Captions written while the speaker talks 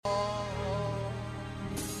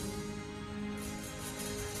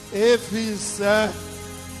If he said,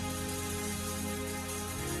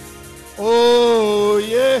 oh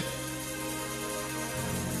yeah,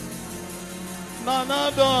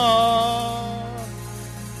 Nanada,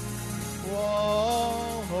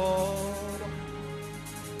 whoa,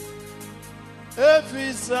 if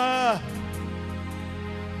he said,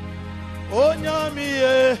 oh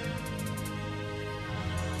nyami,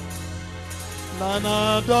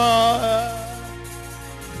 Nanada,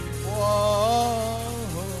 whoa.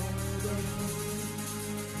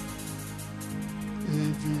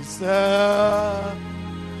 If he said,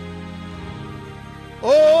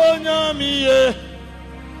 oh nyamiye,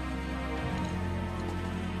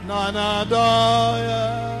 nanadaya,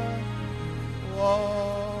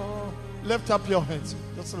 oh. Lift up your hands.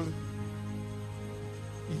 Just a little.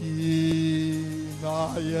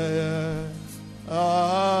 Naya,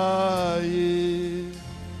 aye,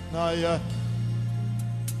 naya,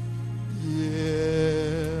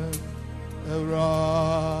 yeah,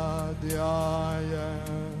 radia.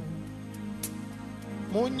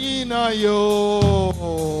 Munina yo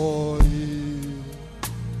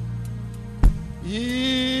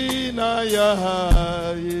ina ya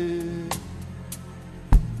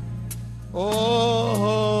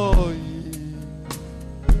oh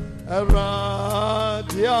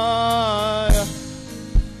aradia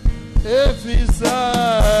if is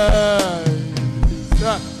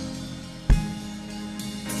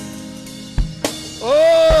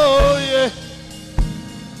oh yeah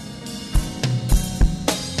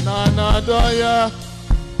Nanadaya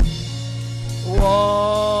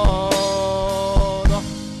water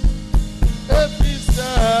if he said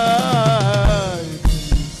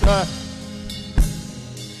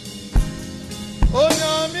oh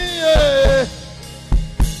Namiye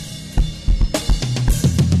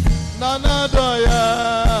Nanadaya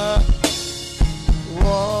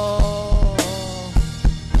water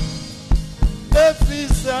if he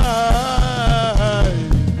said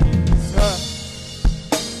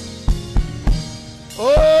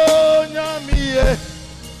oh nyamiye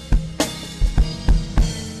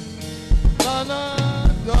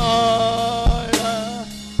nanadaya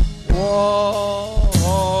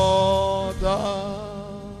water.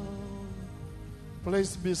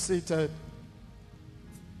 Please be seated.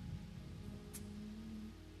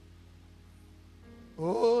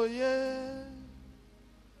 Oh yeah,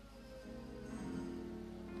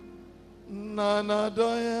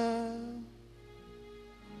 nanadaya.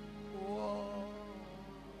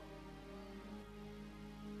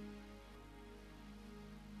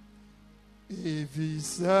 If he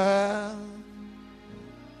said,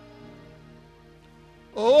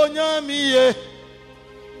 oh nyamiye,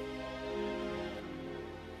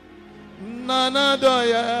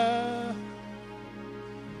 nanadaya,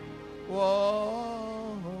 whoa.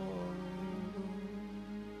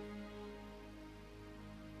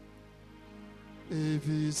 If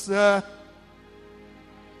he said,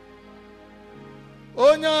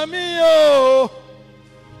 oh nyamiyo,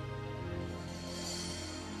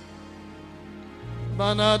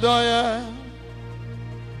 Nanadaya.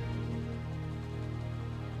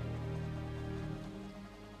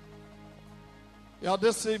 Yeah,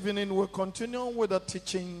 this evening we're continuing with the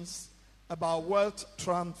teachings about wealth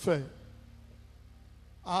transfer.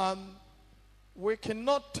 We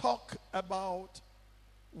cannot talk about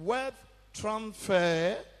wealth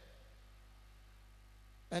transfer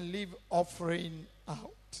and leave offering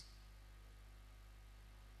out.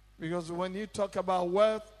 Because when you talk about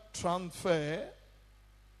wealth transfer,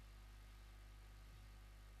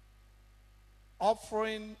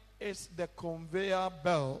 offering is the conveyor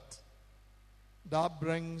belt that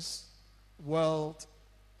brings wealth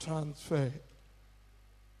transfer.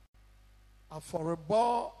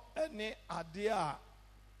 Aforebo ene adia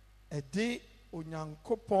edi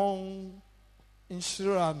onyankopon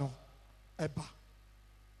inshira no eba.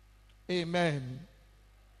 Amen.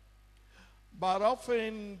 But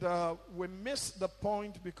often we miss the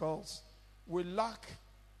point because we lack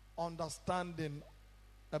understanding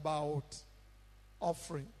about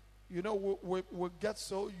offering. You know, we get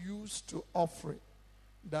so used to offering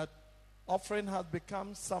that offering has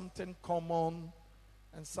become something common,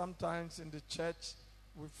 and sometimes in the church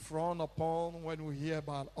we frown upon when we hear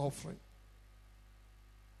about offering.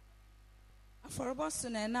 Aforobosu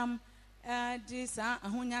na nam di sa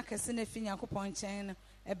ahonya kese na fi Yakobon chen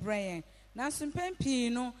ebreye. Na sumpem pii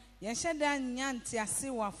no ye hyeda nya ntiase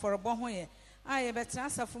wa aforobo ho ye. A ye betra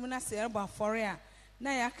asafo mu na se erbo afore a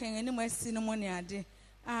na ya kan ani mu asi no mo ne ade.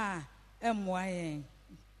 Emwa ye.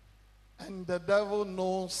 And the devil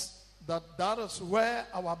knows that is where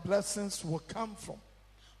our blessings will come from.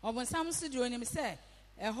 Obonsam so di onim se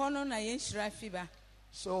eho no na ye nhira fi ba.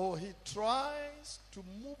 So he tries to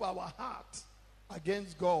move our heart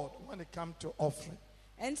against God when it comes to offering.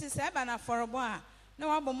 Enti sɛ ɛba na afɔrebɔ a na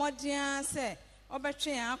wabɔ mmɔden sɛ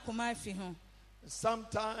ɔbɛtwe yɛn akoma afi ho.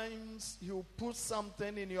 Sometimes you put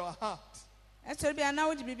something in your heart, Ɛtɔre bi a na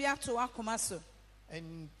wode biribi ato w'akoma so.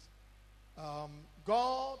 and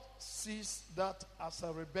God sees that as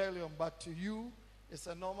a rebellion, but to you, it's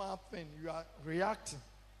a normal thing. You are reacting.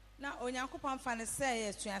 Na Onyankopɔn fa ne sɛ yɛ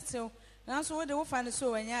atuatew. Nanso wode wo fa ne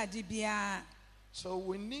so wɔnyɛ ade biara. So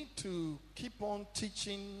we need to keep on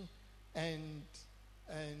teaching and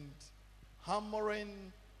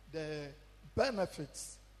hammering the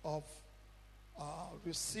benefits of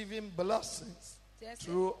receiving blessings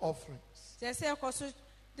through offerings. Kyerɛ sɛ yɛkɔ so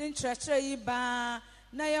de nkyerɛkyerɛ yi baa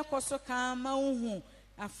na yɛkɔ so ka ma wohu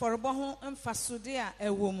afɔrebɔ ho mfasode a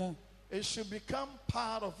ɛwɔ mu. It should become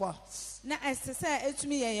part of us. Na ɛsɛ sɛ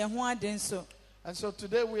ɛtumi yɛ yɛn ho ade nso. And so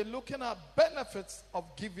today we're looking at benefits of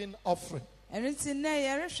giving offering. Ɛno nti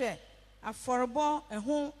nnɛ yɛrehwɛ afɔrebɔ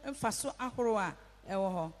ɛho mfaso ahorow a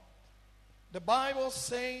ɛwɔ hɔ. The Bible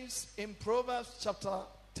says in Proverbs chapter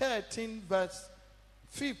 13 verse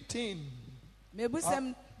 15.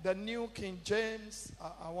 Mebusɛm The New King James.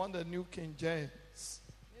 I want the New King James.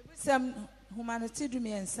 humanity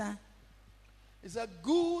dumiɛnsa. It's a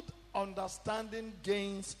good understanding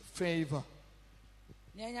gains favor.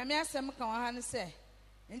 Nea Nyame asɛm ka wɔ ha ne sɛ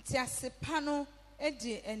ntiase pa no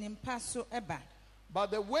di animpa so ɛba.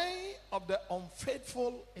 But the way of the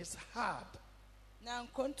unfaithful is hard. Na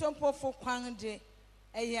nkontompofo kwan de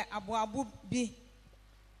ɛyɛ aboabo bi.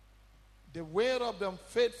 The way of the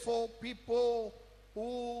unfaithful, people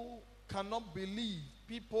who cannot believe,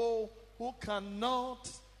 people who cannot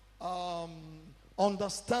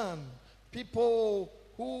understand, people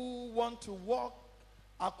who want to walk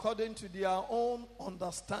according to their own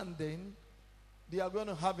understanding, they are going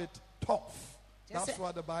to have it tough. That's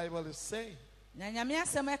what the Bible is saying. Na Nyame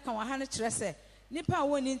asɛm ɛka wɔ ha no kyerɛ sɛ nipa a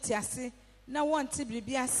wɔnni ntiase na wɔnte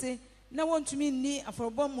biribi ase na wɔntumi nni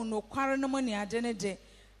afɔrebɔ mu nokware no mu ne ade ne de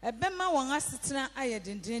ɛbɛma wɔn asetena ayɛ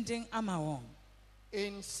dendenden ama wɔn.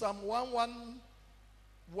 In Psalm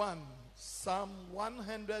 111, Psalm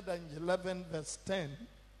 111 verse 10,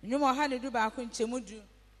 Nnwom ɔha ne du baako nkyɛmu du.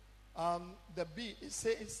 the B, it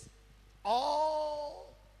says,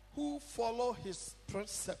 all who follow his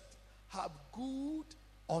precept have good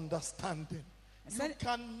understanding. You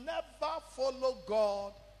can never follow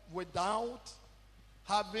God without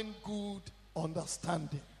having good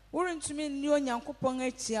understanding. Worentumi nni Onyankopɔn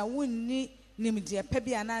akyi a wonni nimdeɛ pa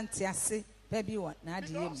bi anaa ntease pa bi wɔ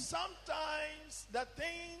n'adeɛ mu. Because sometimes the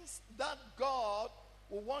things that God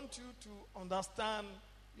will want you to understand,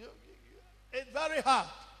 it's very hard.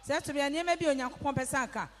 Sɛ ɛto bi a nneɛma bi Onyankopɔn pɛ sɛ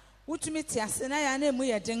aka wotumi te ase na yɛ a na emu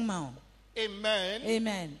yɛ den ma wo. Amen.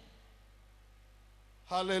 Amen.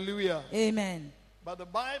 Hallelujah. Amen. But the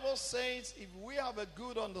Bible says if we have a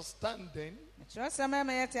good understanding, Kyerɛsɛm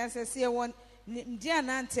ɛma yɛte ase sɛ yɛwɔ nimdeɛ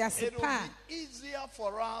anaa ntease it will pa be easier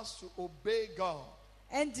for us to obey God.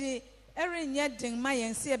 a ɛnti ɛrenyɛ den ma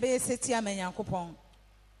yɛn sɛ yɛbɛyɛ sɛ tia ma Nyankopɔn.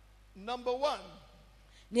 Number one,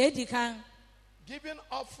 Na edi kan giving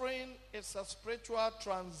offering is a spiritual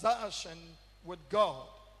transaction with God.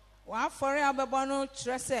 w'afɔre a wobɛbɔ no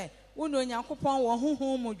kyerɛ sɛ wo ne Onyankopɔn wɔ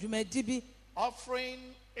honhom mu dwumadi bi.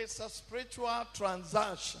 Offering is a spiritual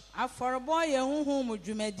transaction. Afɔrebɔ yɛ honhom mu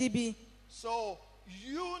dwumadi bi. So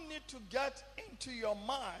you need to get into your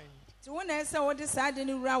mind Nti wo na ɛsɛ wode saa ade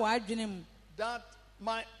no wura w'adwene mu that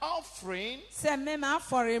my offering sɛ mema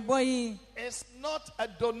afɔrebɔ yi is not a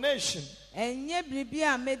donation. ɛnyɛ biribi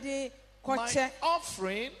a mede My kɔkyɛ.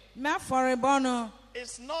 offering Me afɔrebɔ no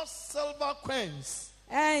is not silver coins.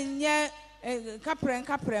 ɛnyɛ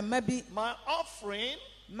nkaprɛ mma bi. My offering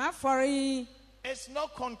M'afɔre yi is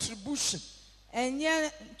not contribution.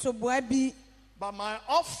 ɛnyɛ ntoboa bi. But my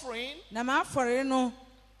offering Na m'afɔre no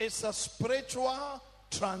is a spiritual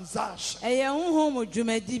transaction. ɛyɛ honhom mu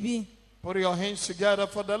dwumadi bi. Put your hands together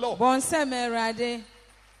for the Lord. Bɔ nsɛm Awurade.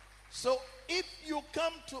 So if you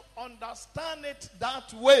come to understand it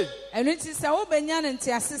that way, Ɛno nti sɛ wobɛnya no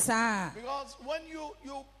ntease saa a, because when you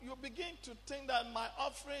begin to think that my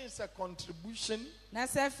offering is a contribution, na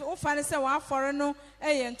sɛ wofa no sɛ w'afɔre no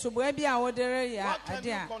ɛyɛ ntoboa bi a wode reyɛ what can ade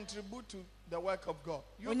you a, contribute to the work of God?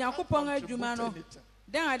 You can't Onyankopɔn contribute adwuma no anything.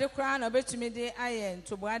 dɛn ade koraa na obɛtumi de ayɛ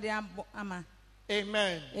ntoboa de ama.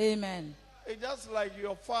 Amen. Amen. It's just like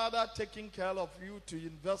your father taking care of you to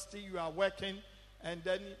university, you are working, and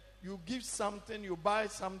then you give something, you buy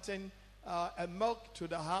something, a milk to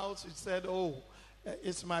the house. He said, oh,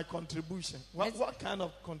 It's my contribution. What kind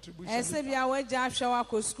of contribution? Ese bia waja ahwe wa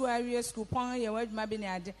ko school awie school pon ye wadwuma bi ne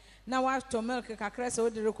ade na wa to milk kakra se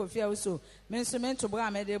wode rekofia wo so me nso me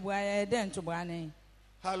ntobra me de bua ye de ntobra ne.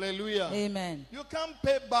 Hallelujah. Amen. You can't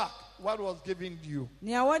pay back what was given you.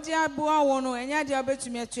 Nia wodi abua wo no enya de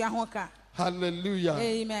obetumi atua ho ka. Hallelujah.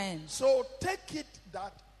 Amen. So take it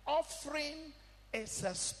that offering is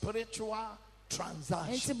a spiritual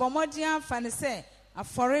transaction. Enti bomodi afa ne se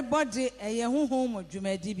afore body eye huhum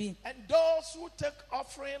dwumadi bi. And those who take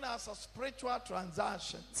offering as a spiritual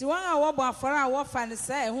transaction, Ti wan a wo bo afore a wo fa ne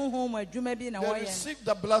se huhum adwuma bi na wo they ye. receive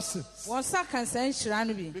the blessings Won sa kan san hira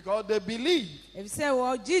no bi. because they believe Ebi se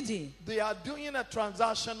wo gidi they are doing a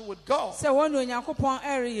transaction with God. se won Onyankopon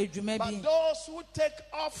ere ye dwuma But bi. those who take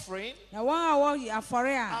offering Na wan a wo afore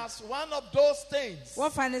a as one of those things wo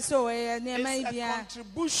fa ne se wo ye ne is mai a bia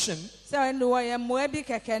contribution. se wo wo ye mo bi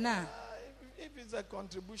keke na. If it's a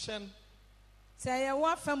contribution, Se ye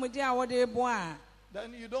wo fa mu di a wo de bo a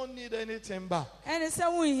then you don't need anything back. ene se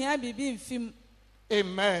wo hia bibi mfim.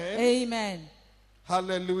 Amen. Amen.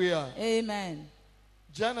 Hallelujah. Amen.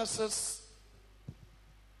 Genesis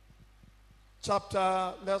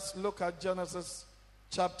let's look at Genesis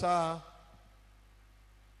chapter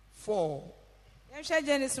 4. Yemhwe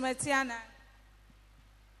Genesis matiana.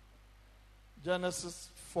 Genesis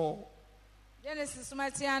 4. Genesis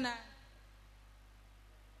matiana.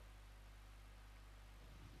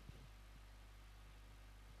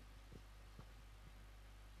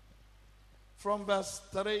 From verse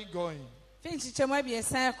 3 going. Finchi chemwa bi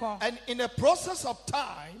esan And in the process of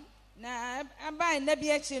time, na abai na bi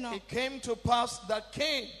echi no. it came to pass that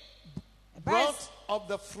Cain brought of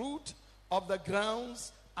the fruit of the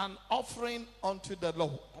grounds an offering unto the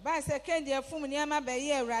Lord. Abai se kendi afum niama be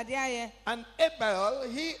ye awurade aye. And Abel,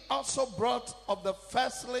 he also brought of the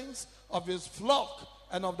firstlings of his flock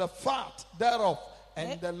and of the fat thereof.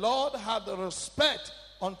 And the Lord had respect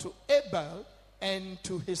unto Abel and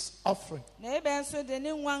to his offering. Na ebe nso de ne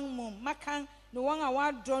nwan mu makan ne wan a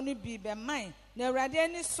wadro no bi be man. Na awurade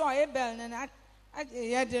ani so Abel na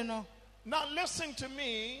ye de no. Now listen to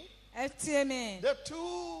me. Etie me. The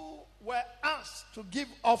two were asked to give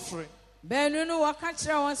offering. Benu no waka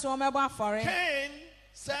kire won se won mebo afore. Cain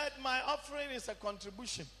said, my offering is a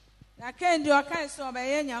contribution. Na kendi okan se obe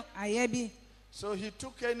ye nya aye bi. So he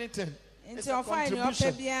took anything. It's Nti a ofa ni ope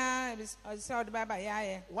contribution. bia se ode baba ye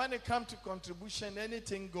aye. When it comes to contribution,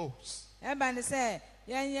 anything goes. Eba ne se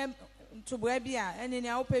yenye ntubua bi a eni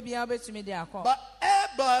ne ope bia obetumi de akọ. But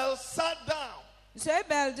Abel sat down So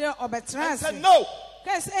Abel de and obetranse. said, no,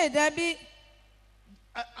 Cause Dabi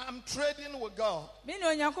I'm trading with God. me no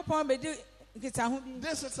Onyankopon be di kita ho bi.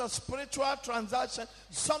 This is a spiritual transaction.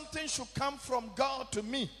 Something should come from God to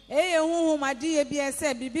me. Eye huhum ade ye bi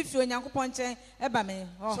ese bibi fi Onyankopon chen eba me.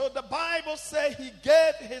 So the Bible says he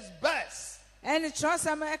gave his best. Eni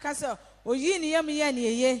trosam e ka se oyi ni yam ye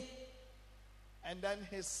ne ye. And then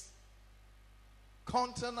his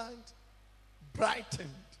countenance brightened.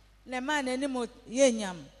 Le man ani mo ye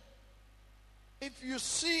nyam. If you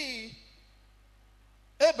see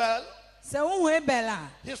Abel, Se wo Abel a,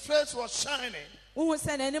 his face was shining. wo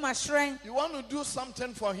se na ani ma hren. You want to do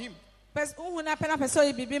something for him. Pes wo na pena pese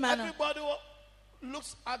oyi bibi ma no. Everybody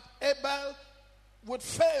looks at Abel with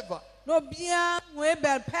favor. No bia wo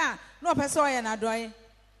Abel pa, no pese oye na doye.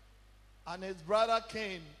 And his brother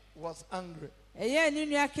Cain was angry. Eye ni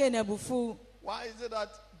nua ke na bufu. Why is it that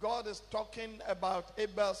God is talking about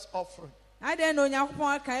Abel's offering? Ade no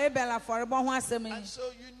Onyankopon ka Abel aforebo ho asem yi. And so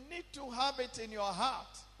you need to have it in your heart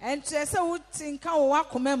And se wo tinka wo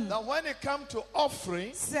akoma mu. that when it comes to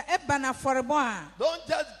offering, Se eba na aforebo a, don't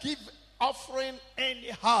just give offering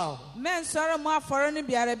anyhow. men soro mo aforo no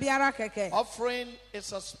biara keke. Offering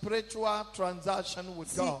is a spiritual transaction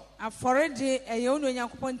with God. Aforo de eye ono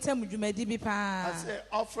Onyankopon ntam dwumadi bi I pa. say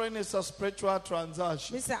offering is a spiritual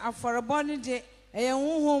transaction. Me se aforebo no de eye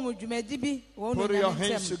honhom dwumadi bi wo ono Put your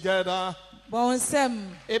hands ntam. together. Bon sem.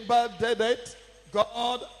 Abel did it.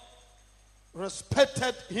 God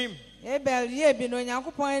respected him. Abel ye bi no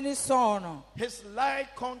Onyankopon ani so no. His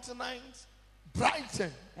light countenance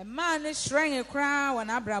brightened. E man ne hyen kra wo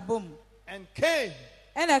na abrabom. And Cain,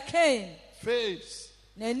 Ena Cain face,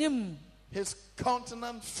 nanim his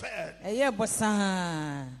countenance fell. eye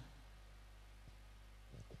bosa.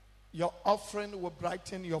 Your offering will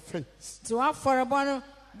brighten your face. Ti wa aforebo no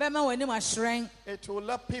be ma wani ma hyen. It will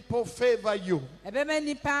let people favor you. E be ma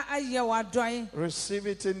nipa aye wa doy. Receive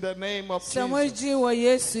it in the name of Jesus. Samoji wo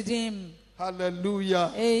Yesu dim.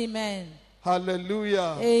 Hallelujah. Amen.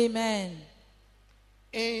 Hallelujah. Amen.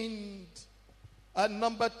 And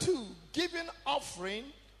number 2, giving offering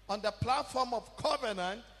on the platform of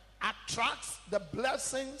covenant attracts the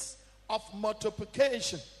blessings of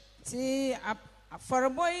multiplication. Ti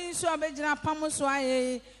afɔrebɔ yi nso abɛgyina apam so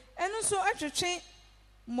ayɛ ɛno nso atwetwe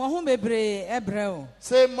mmɔho bebree ɛbrɛ o.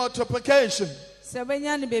 Say multiplication. Sɛ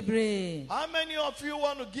bɛnya ne bebree. How many of you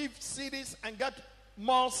want to give CDs and get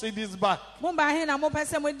more CDs back? Mo ba he na mo pɛ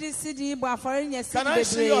sɛ mo di CD bɔ afɔre nya CD bebree. Can I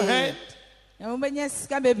see your hand? Na mo bɛnya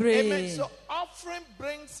sika bebree. Amen. So offering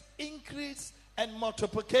brings increase and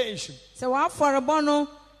multiplication. Sɛ w'afɔrebɔ no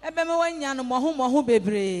ɛbɛma wanya no mmɔho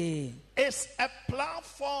bebree. It's a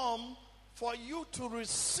platform for you to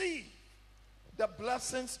receive the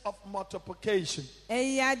blessings of multiplication.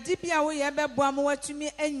 Ɛyɛ ade bi a woyɛ bɛboa mo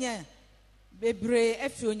watumi anya bebree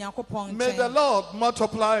afi Onyankopɔn nkyɛn. May the Lord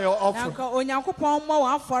multiply your offering. Nanka Onyankopɔn mmɔ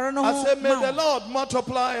w'afɔre no ho. I say, may the Lord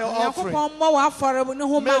multiply your offering. Onyankopɔn mmɔ w'afɔre no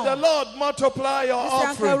ho ma. May the Lord multiply your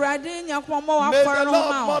offering. Awurade Nyankopɔn mmɔ May w'afɔre the no ho Lord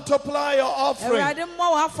ma. multiply your offering. Awurade mmɔ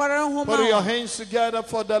w'afɔre no ho ma. Put your hands together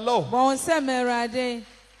for the Lord. Bɔn nsɛm Awurade.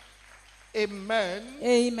 Amen.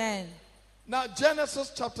 Amen. Now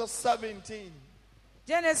Genesis chapter 17.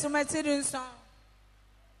 Genesis matiri nson.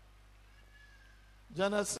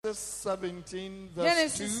 Genesis 17 verse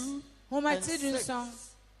Genesis 2 ho and matiri 6. nson.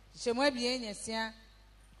 Hyɛmu abien nyasia.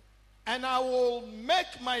 And I will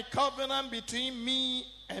make my covenant between me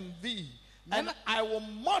and thee, and I will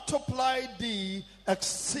multiply thee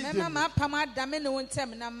exceedingly. Mɛma m'apam adame ne wo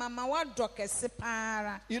ntɛm na mama wadɔ kɛse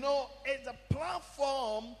paara. You know, it's a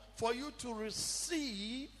platform for you to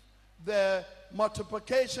receive the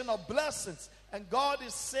multiplication of blessings. And God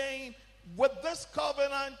is saying, with this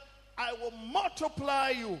covenant, I will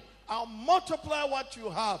multiply you. I'll multiply what you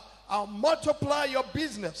have. I'll multiply your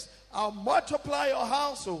business. I'll multiply your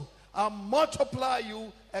household. I'll multiply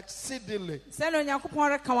you exceedingly. Sɛ Onyankopɔn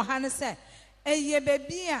reka wɔ ha ne sɛ, ɛyɛ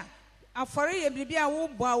baabi a afɔre yɛ biribi a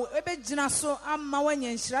wobɔ a ɛbɛgyina so ama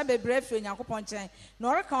woanya nhyira bebree afi Onyankopɔn nkyɛn.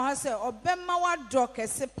 Na ɔreka wɔ ha sɛ, ɔbɛma wadɔ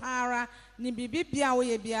kɛse paara ne biribi bia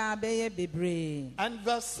woyɛ biara bɛyɛ bebree. And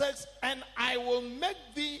verse 6, and I will make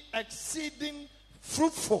thee exceeding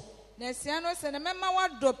fruitful. Na asia no sɛ, na mɛma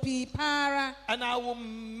wadɔ pii paara. And I will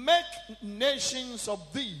make nations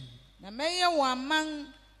of thee. Na mɛyɛ wɔ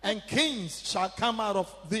aman. And kings shall come out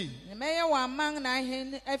of thee. May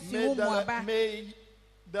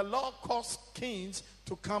the Lord cause kings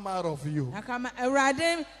to come out of you.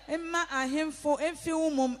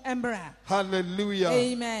 Hallelujah.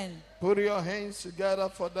 Amen. Put your hands together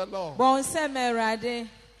for the Lord.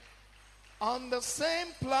 On the same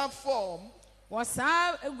platform,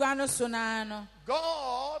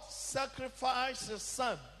 God sacrificed his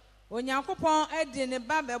son.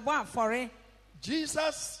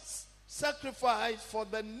 Jesus' sacrifice for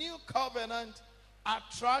the new covenant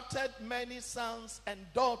attracted many sons and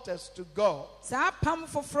daughters to God.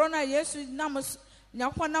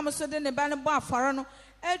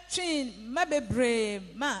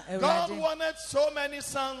 God wanted so many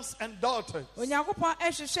sons and daughters. So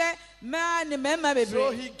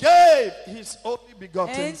he gave his only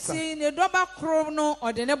begotten son.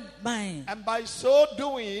 And by so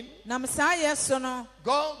doing,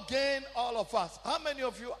 God gained all of us. How many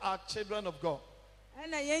of you are children of God? You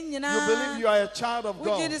believe you are a child of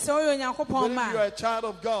God. You believe you are a child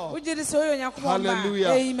of God. Hallelujah.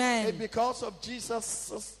 Amen. And because of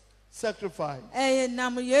Jesus' sacrifice.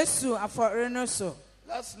 Let's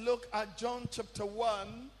look at John chapter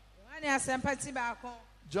 1.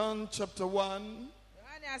 John chapter 1.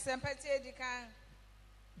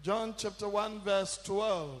 John chapter 1 verse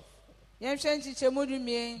 12.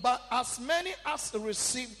 But as many as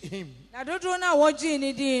received him, to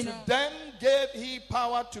them gave he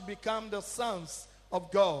power to become the sons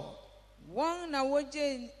of God. Even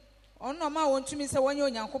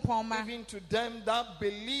to them that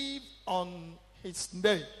believe on his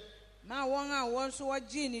name. That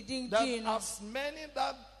as many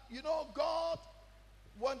that, God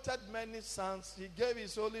wanted many sons. He gave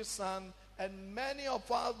his only son. And many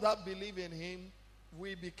of us that believe in him,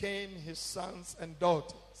 we became his sons and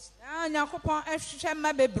daughters.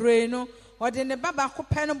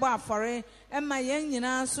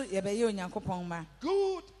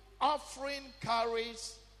 Good offering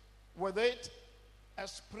carries with it a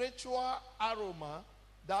spiritual aroma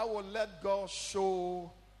that will let God show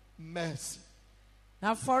mercy.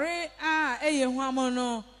 Every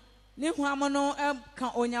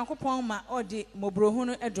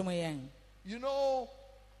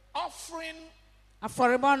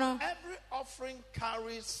offering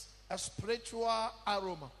carries a spiritual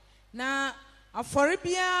aroma.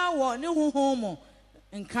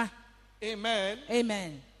 Amen.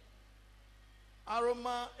 Amen.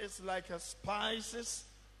 Aroma is like a spices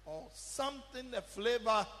or something, a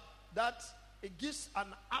flavor that it gives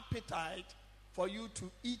an appetite for you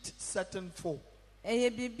to eat certain food.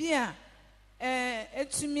 Bibia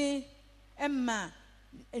etumi emma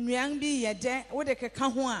enuan bi yede wo de keka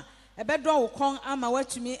ho a ebedo wo kon ama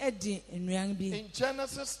watumi edi enuan bi. In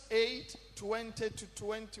Genesis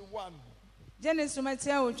 8:20-21. Genesis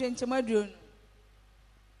matia wo twenchemaduo.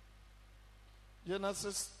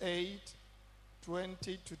 Genesis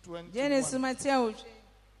 8:20-21. Genesis matia wo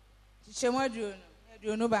twenchemaduo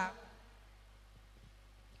no ba.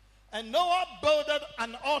 And Noah builded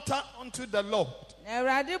an altar unto the Lord.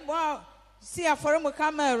 Erade bo si aforum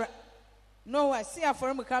kamera. Noah si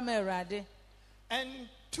aforum kamera de. And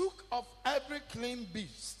took of every clean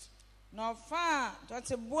beast. No fa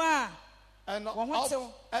tote boa. And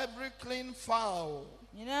of every clean fowl.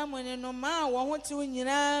 And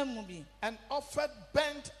offered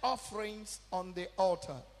burnt offerings on the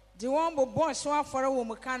altar. And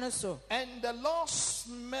the Lord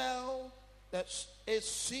smelled a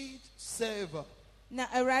sweet savor. And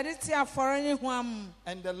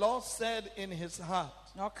the Lord said in his heart,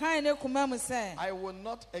 I will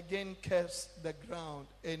not again curse the ground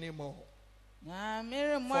anymore. For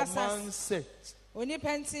man's sake. For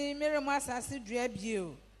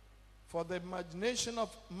the imagination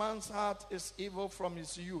of man's heart is evil from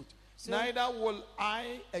his youth. Neither will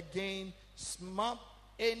I again smite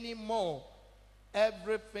any more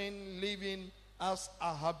everything living as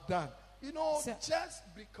I have done. You know, just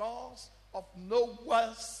because of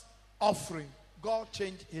Noah's offering, God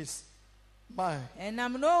changed his mind. And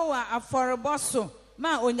I'm Noah for a bosso.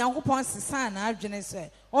 Ma onyankopon sisa na adwene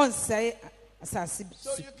se on say asase.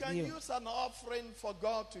 So you can use an offering for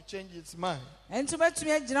God to change his mind. And to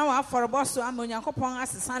betumi agina wa for a bosso am onyankopon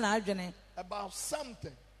asisa na adwene about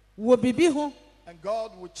something. Wo bibi ho. And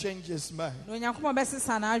God will change his mind.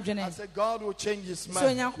 I said God will change his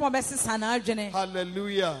mind.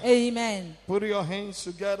 Hallelujah. Amen. Put your hands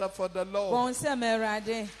together for the Lord.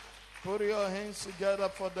 Put your hands together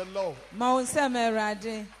for the Lord.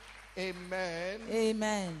 Amen.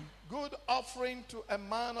 Amen. Good offering to a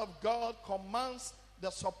man of God commands the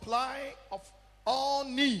supply of all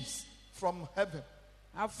needs from heaven.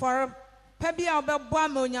 And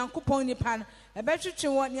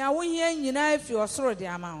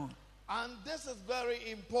this is very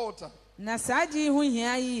important.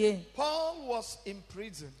 Paul was in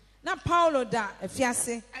prison. And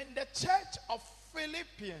the church of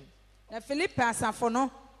Philippians.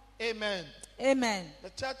 Amen. Amen. The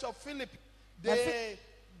church of Philippi. They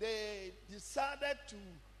decided to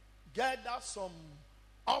gather some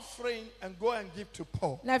offering and go and give to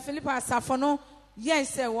Paul.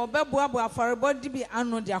 Yes, sir.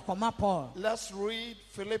 Let's read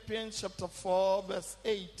Philippians chapter 4, verse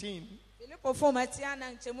 18.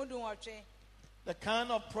 The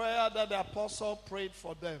kind of prayer that the apostle prayed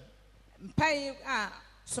for them.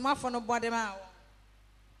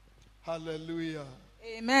 Hallelujah.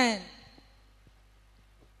 Amen.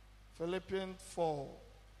 Philippians 4,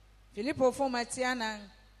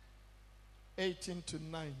 18 to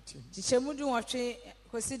 19.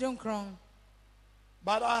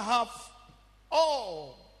 But I have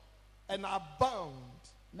all and abound.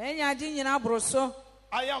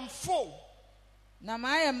 I am full.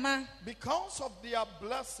 Because of their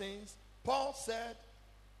blessings, Paul said,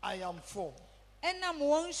 I am full.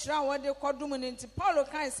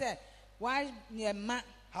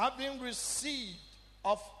 Having received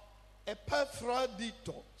of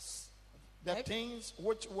Epaphroditus the things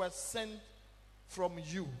which were sent from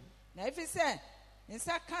you.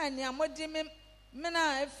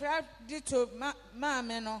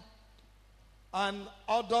 An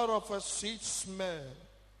odor of a sweet smell,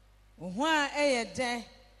 a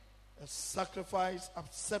sacrifice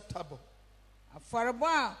acceptable,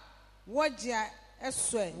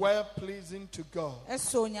 well pleasing to God.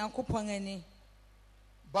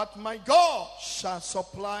 But my God shall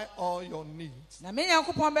supply all your needs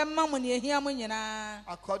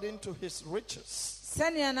according to his riches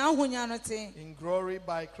in glory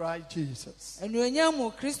by Christ Jesus.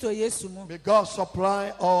 May God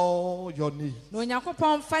supply all your needs. May God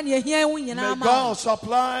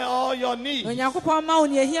supply all your needs. May God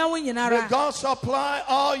supply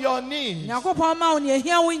all your needs.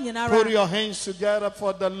 Put your hands together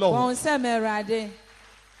for the Lord.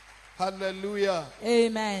 Hallelujah.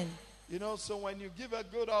 Amen. You know, so when you give a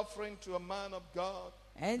good offering to a man of God,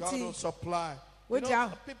 God will supply. You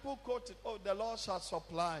know, people quote it, oh, the Lord shall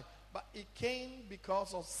supply. But it came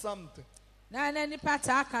because of something.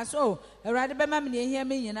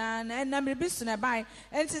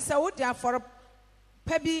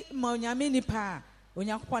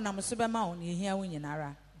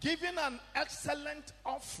 Giving an excellent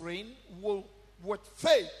offering with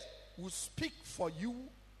faith will speak for you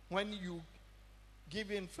when you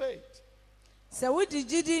give in faith. So we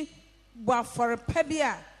did for a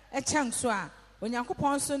pebia a chunk so when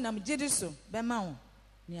Yakupon so nam jidiso bemao.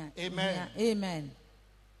 Amen. Amen.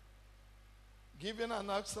 Giving an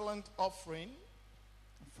excellent offering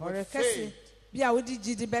For a with case, faith be a would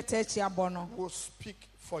jidi better chiabono. will speak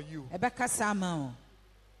for you. Ebeka Samao.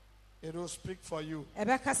 It will speak for you.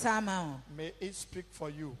 Ebeka Samao. May it speak for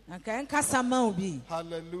you. Okay, Casamao be.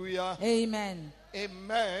 Hallelujah. Amen.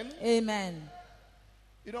 Amen. Amen.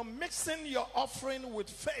 You know, mixing your offering with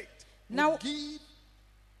faith Now-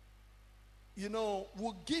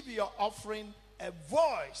 will give your offering a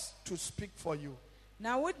voice to speak for you.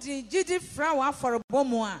 Now would the jidi flower for a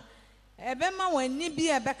bomoa? Ebema when ni be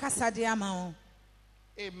a beka sadiamao.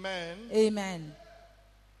 Amen. Amen.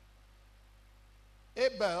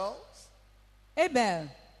 Abel.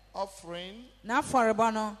 Offering Now for a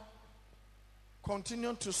bono.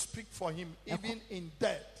 continue to speak for him even in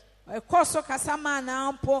death. A coso casama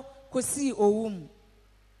now po kusi oum.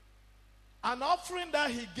 An offering that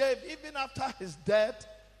he gave even after his death,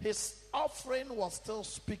 his offering was still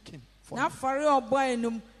speaking for Now him. for your boy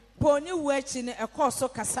num pony watching a coso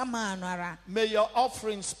casama nara. May your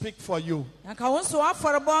offering speak for you. And Kawanso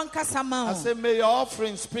for a bon I casama. say, may your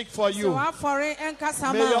offering speak for you. So for it and May your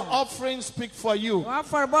casama. offering speak for you.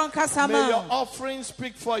 For a bon May your casama. offering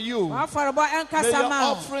speak for you. For a bon and May your casama.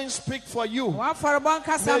 offering speak for you. For a bon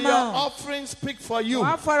May your casama. offering speak for you.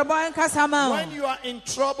 For a bon casama. When you are in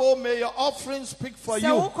trouble, may your offering speak for you.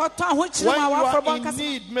 So When you are in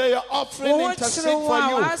need, may your offering intercede for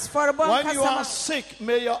you. When you are sick,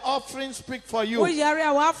 may your offering speak for you. Put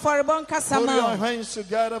your hands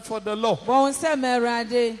together for the Lord.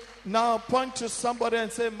 Now point to somebody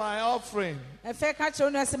and say, my offering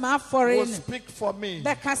will speak for me.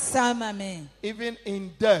 Even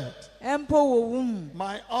in death,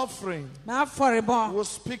 my offering will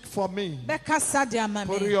speak for me.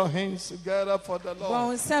 Put your hands together for the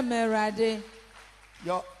Lord.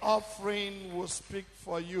 Your offering will speak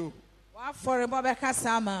for you.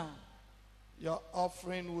 Your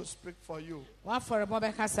offering will speak for you.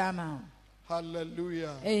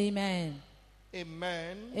 Hallelujah. Amen.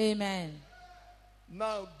 Amen. Amen.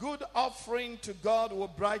 Now, good offering to God will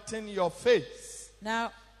brighten your face.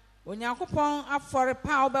 Now, when Yakupon up for a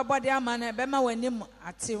power body amana, Bema when him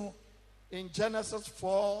at you. In Genesis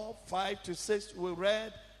 4:5-6, we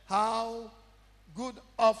read how good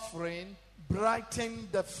offering brightened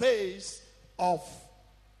the face of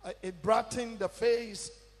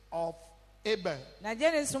Abel. Na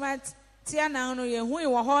Genesis went Tiana no ye hu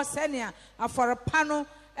wo ho senia aforpa no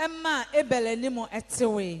emma Abel animo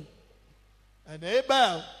etewe. And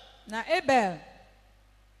Abel Na Abel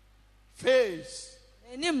face,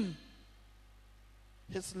 enim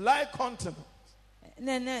his light countenance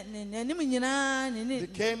enim nyina ne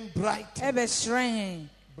became brightened, ebe shren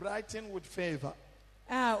brightened with favor.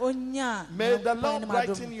 Onya. May the Lord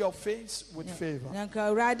brighten your face with favor. May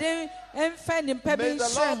the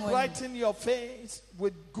Lord brighten your face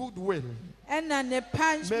with goodwill. May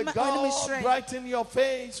God brighten your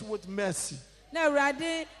face with mercy.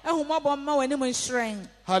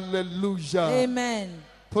 Hallelujah. Amen.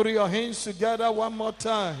 Put your hands together one more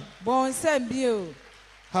time.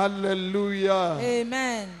 Hallelujah.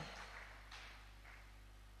 Amen.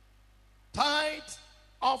 Tithe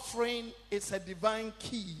offering is a divine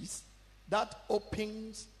keys that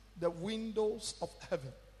opens the windows of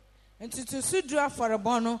heaven. If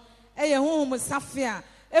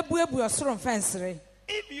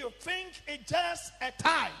you think it's just a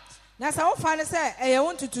tithe, you see,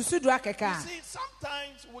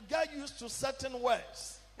 sometimes we get used to certain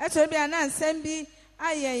words. Oh,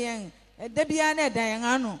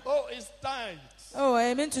 it's tithe. Oh,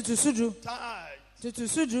 I mean to sudu. Tithe.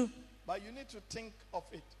 But you need to think of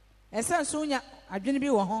it. It's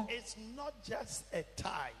not just a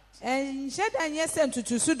tithe.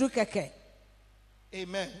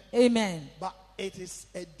 Amen. Amen. But it is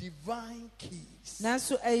a divine keys.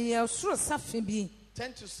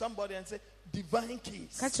 Turn to somebody and say, divine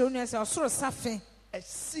keys. A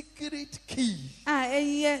secret key. That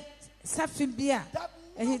not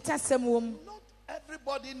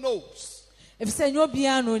everybody knows. You see,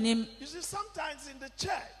 sometimes in the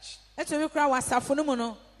church,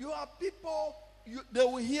 you have people, they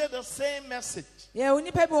will hear the same message, but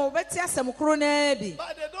they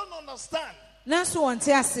don't understand.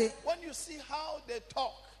 When you see how they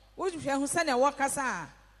talk, when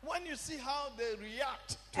you see how they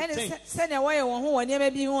react to things,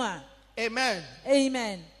 Amen. amen.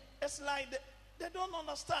 Amen. It's like they don't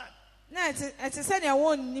understand. na eti said ya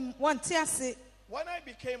won tiase. When I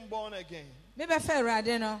became born again, Me be fe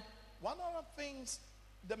Awurade no. one of the things,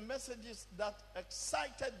 the messages that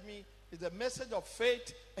excited me is the message of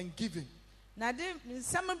faith and giving. Na de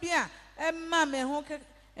nsam bia emma me ho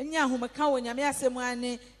enya ahomeka wo nyame asem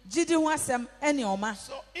ane gidi ho asem ene oma.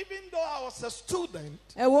 So even though I was a student,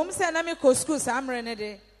 Wom se na me ko school samre ne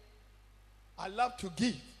de. I love to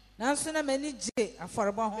give. Nanso na mani je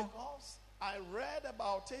aforebo ho. Because I read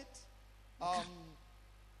about it.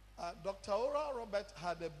 Dr. Oral Roberts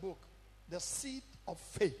had a book, The Seed of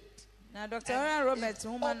Faith. Na Dr. Oral Roberts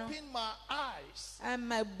opened my eyes. And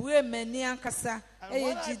my bue mani ankasa And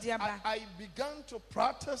when I began to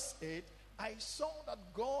practice it, I saw that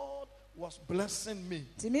God was blessing me.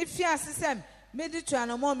 Ti me fi asesem me di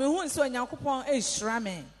tuano mo me hu nso Onyankopon ehira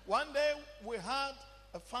me. One day we had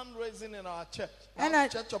a fundraising in our church,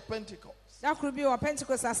 Church of Pentecost. Da kru bi wa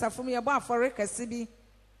Pentecost asafo me ye bo afore kase bi.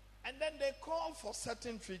 And then they called for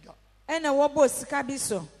certain figure. And wo bo sika bi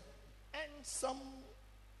so. And some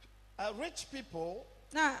rich people,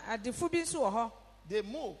 Na adefo bi nso wo ho. they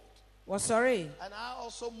moved. Wo sorry. And I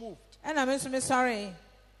also moved. And I me sorry.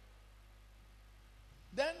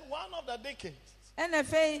 Then one of the deacons, And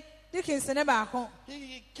afei Dickens ne ba ko.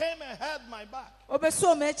 he came and held my back.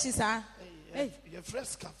 Obeso me echi sa. Hey, you fresh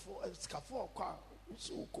scaffold,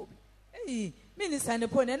 so Kobe. Eh, minister ne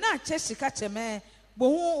po ne na che sika cheme. Bo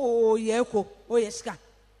hu o ye ko, o ye sika.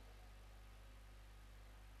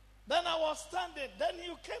 Then I was standing. Then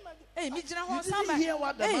you came and Eh, me jina ho you samba. didn't hear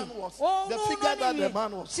what the man was. Oh, The no, figure that no, the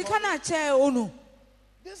man was. Sika na che onu.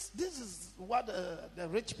 This is what the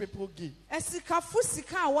rich people give. Esikafu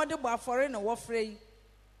sika a wode bo afore na wo frei.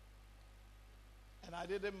 And I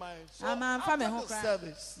didn't mind. So After after the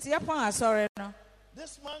service, Ti yapon asore no.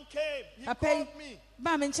 this man came. He Papa, called me.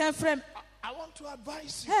 Ba me nchen frem. I want to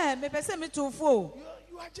advise you. Hey, me pese me tufo.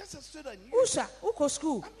 You are just a student. You, Usha, uko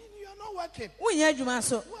school. I mean, you are not working. Unya adwuma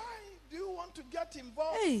so. Why do you want to get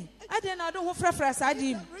involved? Hey, ade na do ho frefra sa If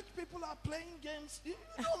dim. the rich people are playing games. You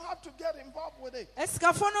don't have to get involved with it.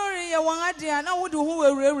 Esikafo no re ye won ade a na wode ho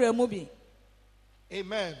wewurawura mu bi.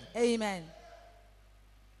 Amen. Amen.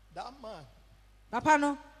 That man, Papa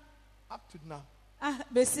no, up to now,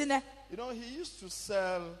 besi ne. you know, he used to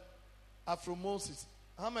sell Afro Moses.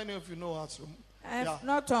 How many of you know Afro? Yeah.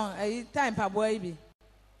 Not on time pa boy bi.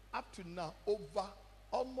 Up to now, over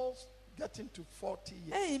almost getting to 40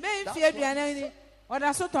 years. Hey, me That's fi what aduane he ni. said.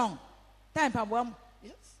 Oda so ton. Time pa boy.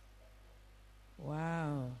 Yes.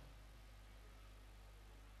 Wow.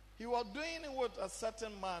 He was doing it with a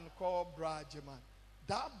certain man called Brajaman.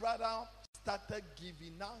 That brother started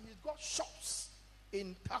giving. Now he's got shops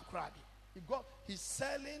in Takrady. He's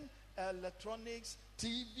selling electronics,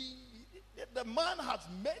 TV. The man has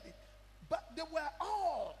made it. But they were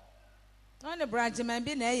all. On the Brajaman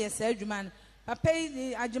bi na yes adwuma no. Papa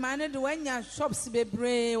yi adwuma no de wanya shops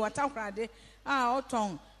bebre watakrade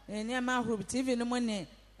oton niam group TV no money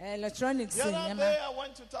electronics The other niam. day I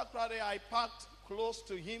went to Takrady. I parked close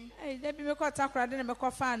to him. Hey, dey bi me ko takrade na me ko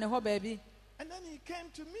fa ne ho baby. And then he came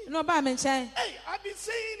to me. No ba me nchen. Hey, I've been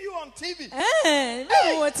seeing you on TV.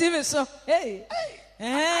 Me wo TV so. Hey.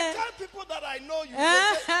 I tell people that I know you.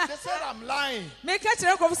 They said I'm lying. Me ka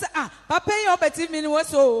kire ko say papa yi obeti mi ni wo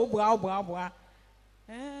so bua.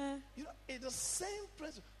 You know, it's the same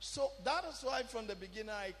principle. So that is why from the beginning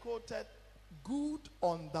I quoted good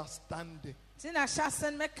understanding. Tina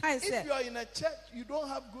shasen me kai If say. you are in a church, you don't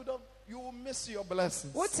have you will miss your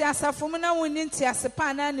blessings. Wo ti asafo mu na woni nti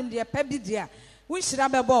asepa na anim de pa bi dia. Wo hira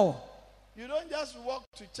bebo. You don't just walk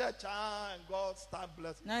to church and God start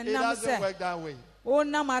blessing. No, It no, doesn't sir. work that way. O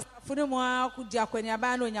na masafo no mu akudi akwani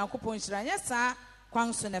aba na Onyankopon hira. Nya sa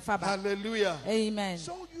kwan so ne fa ba. Hallelujah. Amen.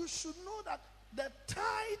 So you should know that the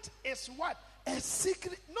tithe is what? A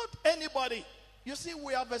secret. Not anybody. You see,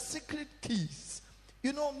 we have a secret keys.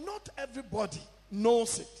 You know, not everybody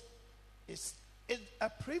knows it. It's a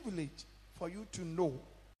privilege for you to know.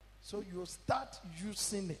 So you start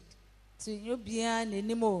using it. Ti yo bia na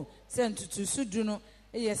nimo se ntutu sudu no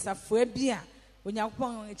ye safo bia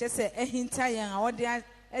Onyankopon eche se ehinta yen a wode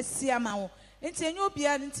asi ama wo. Nti enyo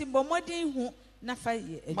bia nti bomodin hu na fa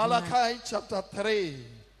ye. Malachi chapter 3.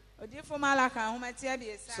 Odifo Malaka homati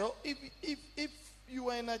abiesa. So if you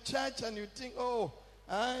are in a church and you think, oh,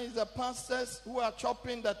 it's the pastors who are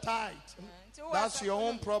chopping the tithe, that's your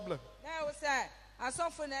own problem. Na wo say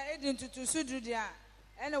asofo na edi ntutu sudu dia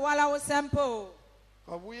ene wala wo sample.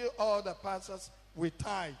 But we all the pastors we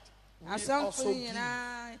tithe. We also Asofo give.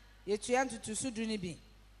 nyina yetua ntutu sudu ni bi.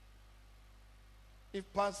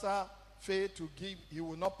 If pastor fail to give, he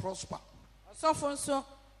will not prosper. Asofo nso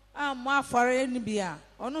mo afore ni bia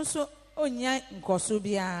ono nso onya nkoso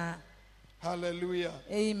bia. Hallelujah.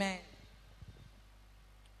 Amen.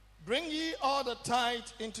 Bring ye all the tithe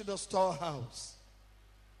into the storehouse,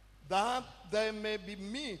 that there may be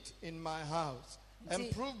meat in my house.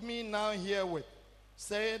 And prove me now herewith,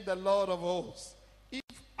 saith the Lord of hosts, if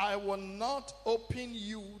I will not open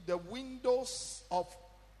you the windows of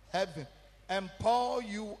heaven and pour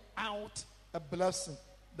you out a blessing,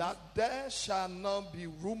 that there shall not be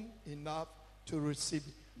room enough to receive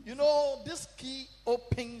it. You know, this key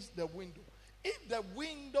opens the window. If the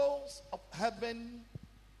windows of heaven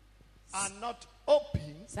are not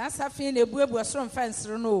open,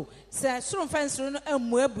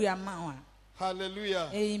 hallelujah,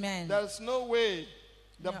 amen, there's no way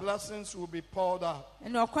the blessings will be poured out.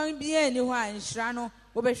 And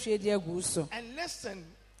listen,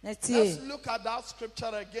 let's look at that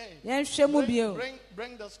scripture again.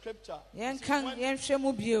 Bring the scripture. Let's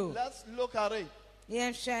look at it.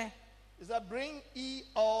 It said, bring ye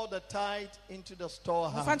all the tithe into the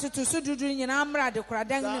storehouse, that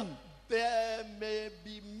there may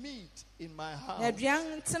be meat in my house.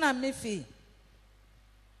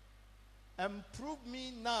 And prove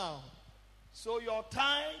me now. So your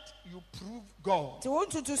tithe, you prove God. You will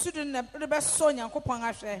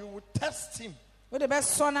test him. God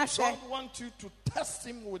wants you to test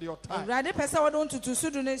him with your tithe.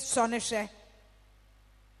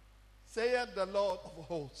 Saith the Lord of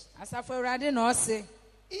hosts,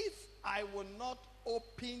 if I will not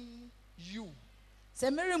open you,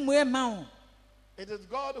 it is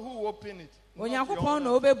God who will open it.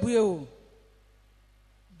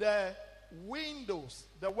 The windows,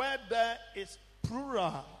 the word there is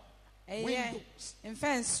plural. Windows.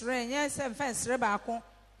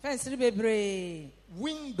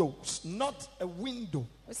 Windows, not a window.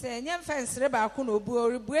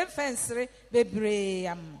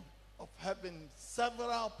 Of heaven, several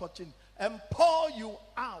opportunities, and pour you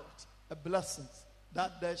out a blessing,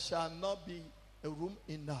 that there shall not be a room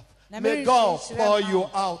enough. May God pour you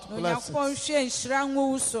out blessings. I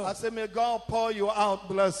say, may God pour you out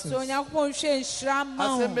blessings.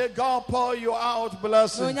 I say, may God pour you out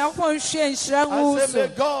blessings. I say, may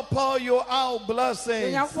God pour you out blessings.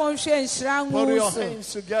 Put your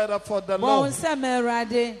hands together for the Lord.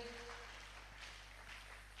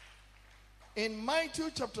 In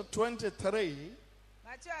Matthew chapter 23,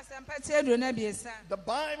 the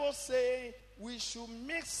Bible says we should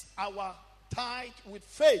mix our tithe with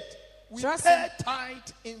faith. We pay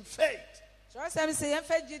tithe in faith.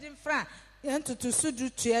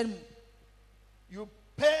 You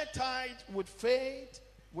pay tithe with faith,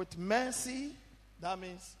 with mercy. That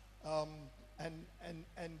means and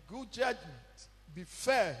good judgment. Be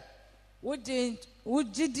fair.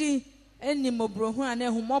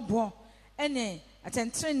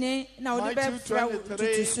 Matthew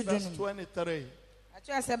 23 verse 23.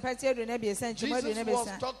 Jesus was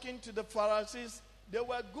talking to the Pharisees. They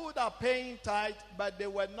were good at paying tithe, but they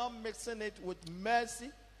were not mixing it with mercy,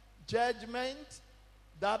 judgment.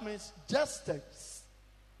 That means justice.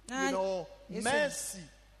 Mercy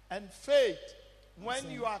and faith. When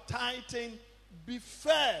you are tithing, be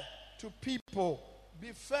fair to people.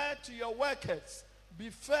 Be fair to your workers. Be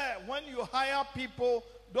fair. When you hire people,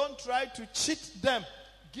 don't try to cheat them.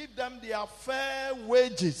 Give them their fair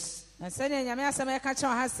wages. And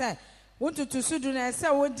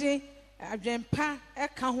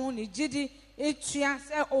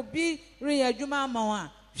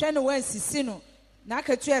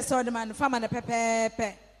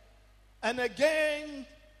again,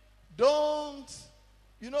 there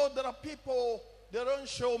are people, they don't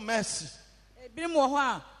show mercy.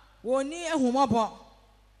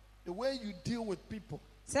 The way you deal with people.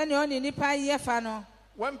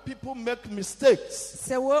 When people make mistakes,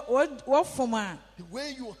 the way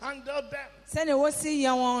you handle them,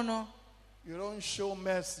 you don't show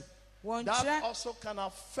mercy. That also can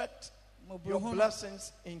affect your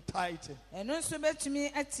blessings in tithing.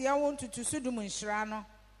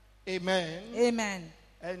 Amen. Amen.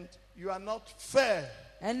 And you are not fair.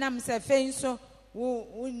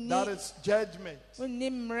 That is judgment. You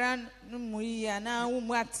need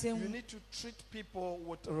to treat people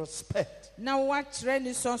with respect.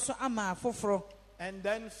 And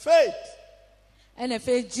then faith.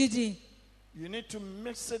 You need to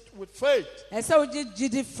mix it with faith. You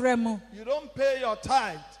don't pay your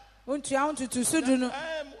tithe. When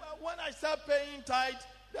I start paying tithe,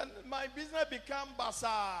 then my business become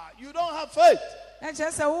bazaar. You don't have faith.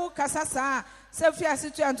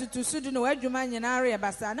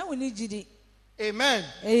 Amen.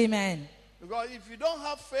 Amen. Because if you don't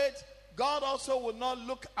have faith, God also will not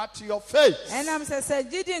look at your faith.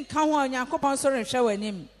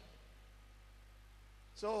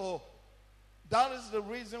 So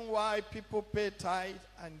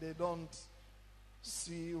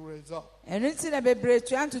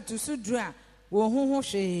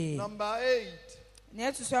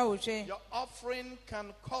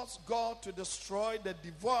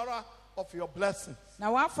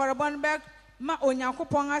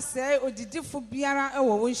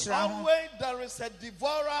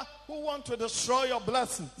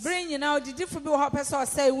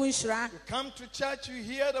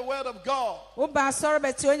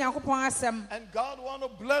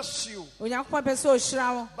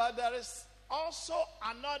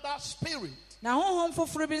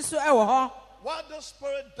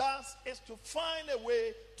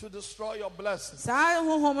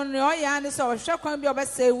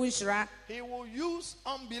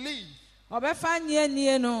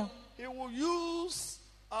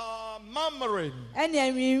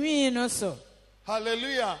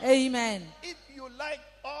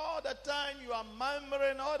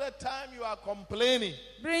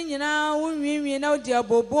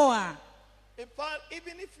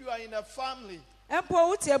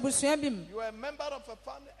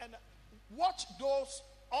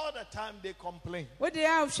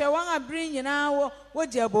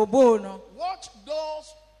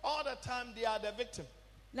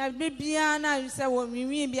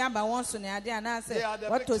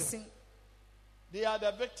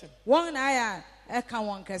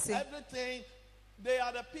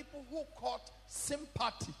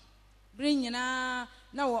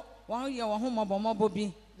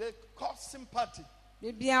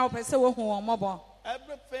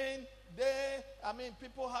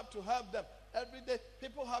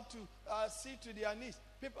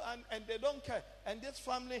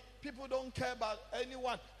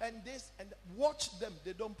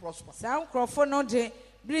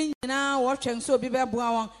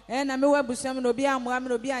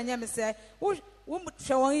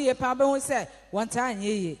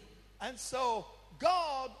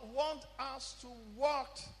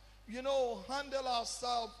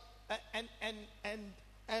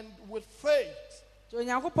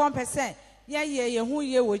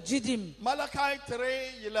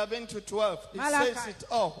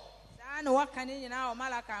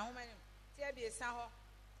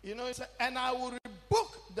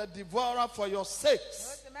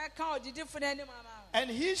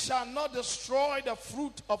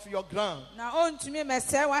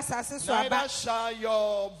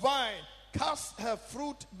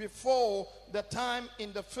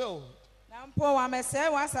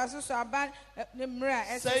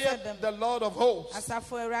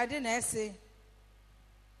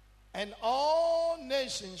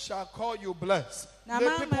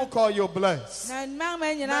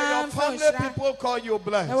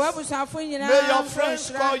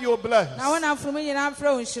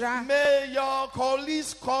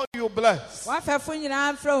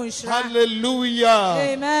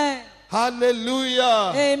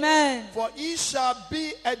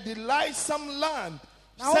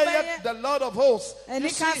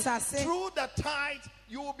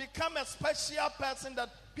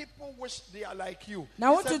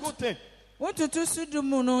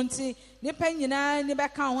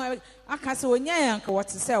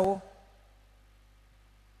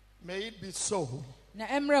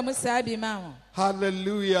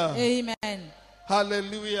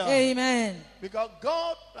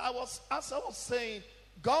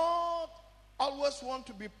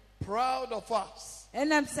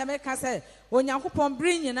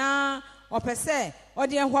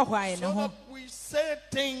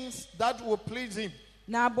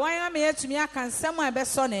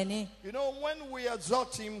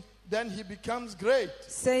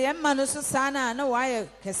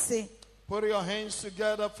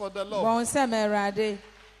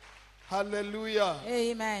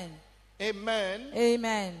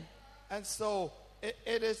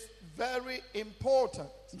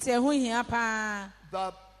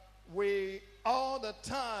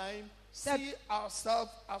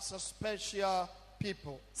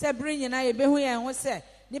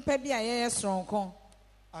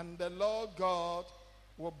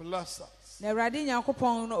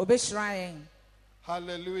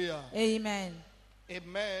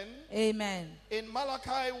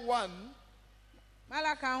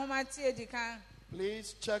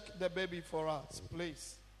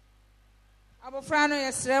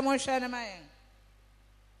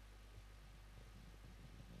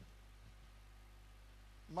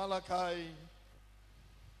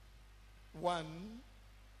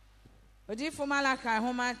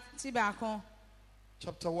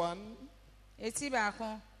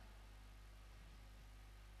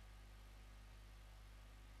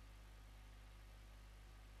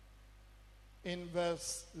in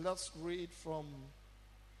let's read from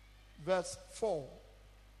verse 4.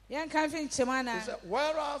 It said,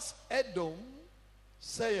 whereas Edom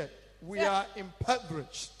saith, we are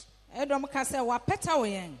impoverished,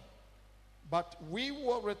 but we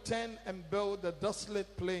will return and build the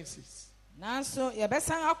desolate places, saith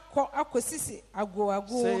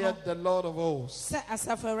the Lord of hosts.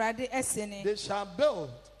 They shall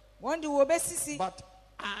build, but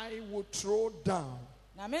I will throw down.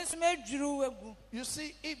 You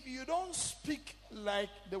see, if you don't speak like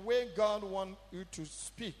the way God wants you to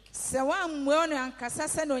speak,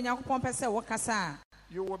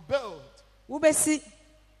 you will build,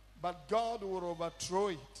 but God will overthrow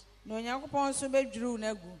it.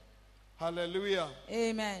 Hallelujah.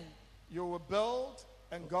 Amen. You will build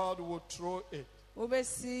and God will throw it.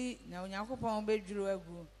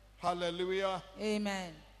 Hallelujah.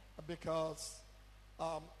 Amen. Because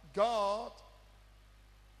God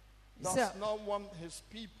does not want his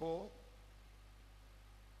people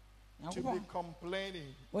to be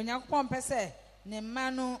complaining.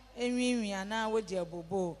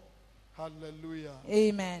 Hallelujah.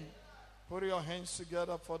 Amen. Put your hands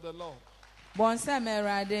together for the Lord.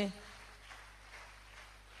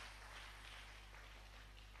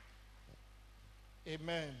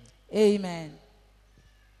 Amen. Amen.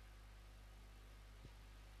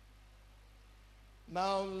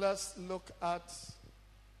 Now let's look at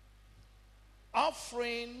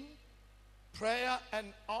offering, prayer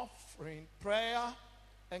and offering. Prayer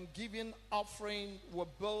and giving offering will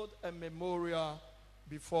build a memorial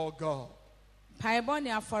before God.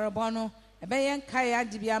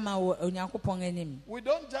 We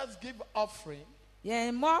don't just give offering,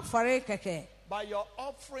 but your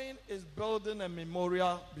offering is building a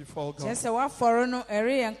memorial before God. How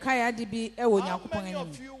many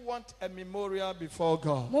of you want a memorial before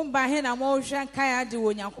God?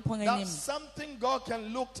 That's something God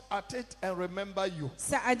can look at it and remember you.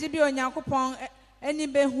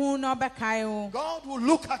 God will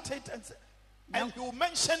look at it and say, and he will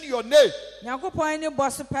mention your name. One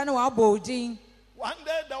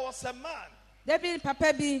day there was a man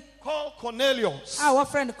called Cornelius.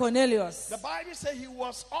 The Bible says he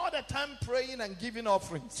was all the time praying and giving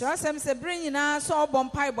offerings. He was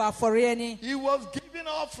giving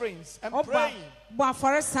offerings and praying.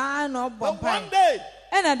 But one day,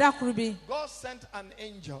 God sent an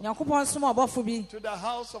angel to the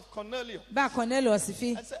house of Cornelius and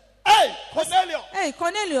said, hey, Cornelius! Hey,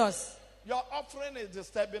 Cornelius! Your offering is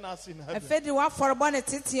disturbing us in heaven. How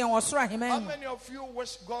many of you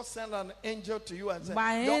wish God sent an angel to you and said,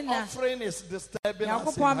 your offering is disturbing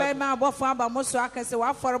us in heaven?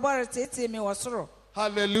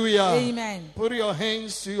 Hallelujah. Amen. Put your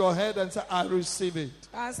hands to your head and say, I receive it.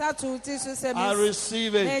 I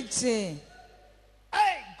receive it. Hey,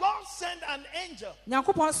 God sent an angel. Go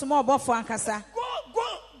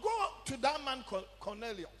to that man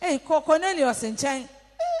Cornelius. Hey, Cornelius in China.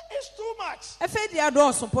 It's too much. His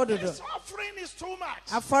offering is too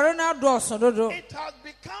much. It has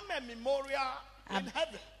become a memorial in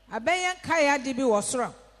heaven.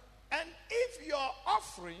 And if your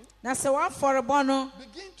offering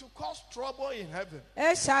begin to cause trouble in heaven,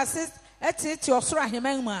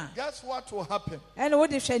 guess what will happen?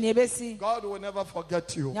 God will never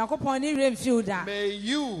forget you. May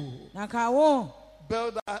you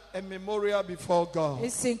build a memorial before God.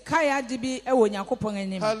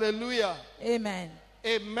 Hallelujah. Amen.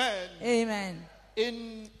 Amen. Amen.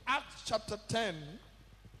 In Acts chapter 10.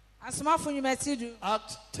 Acts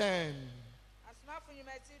 10.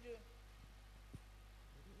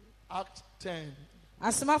 Act 10.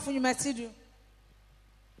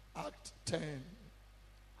 Act 10.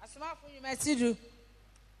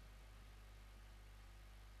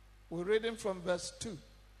 We're reading from verse 2.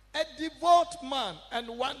 A devout man and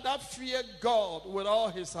one that feared God with all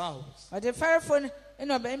his house, who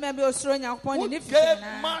gave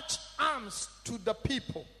much alms to the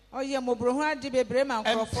people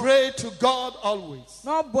and prayed to God always.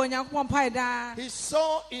 He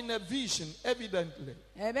saw in a vision, evidently,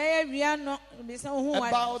 about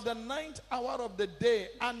the 9th hour of the day,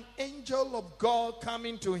 an angel of God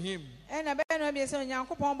coming to him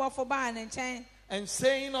and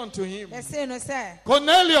saying unto him,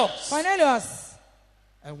 Cornelius. Cornelius.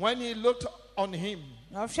 And when he looked on him,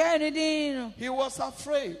 he was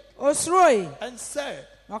afraid and said,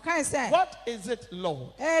 what is it,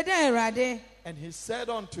 Lord? And he said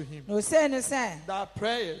unto him, thy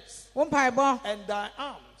prayers and thy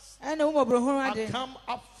alms are come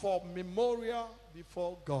up for memorial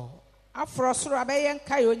before God. As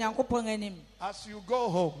you go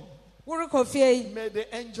home, May the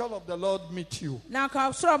angel of the Lord meet you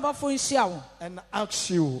and ask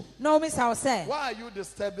you, why are you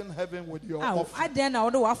disturbing heaven with your offering?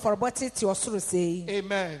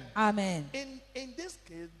 Amen. Amen. In this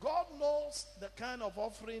case, God knows the kind of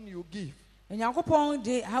offering you give.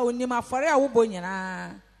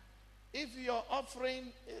 If your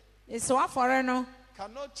offering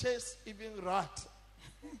cannot chase even rat,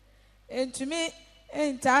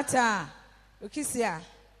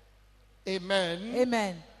 amen.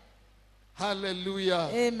 Amen. Hallelujah.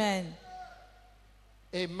 Amen.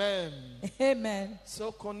 Amen. Amen.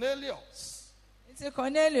 So Cornelius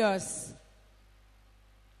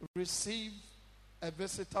received a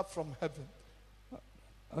visitor from heaven,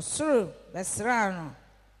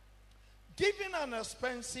 giving an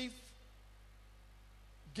expensive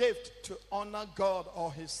gift to honor God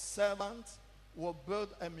or his servant will build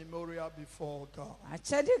a memorial before God.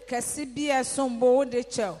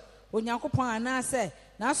 In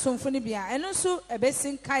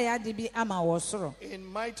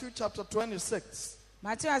Matthew chapter 26,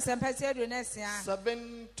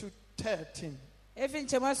 7 to 13,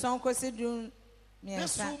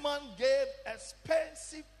 this woman gave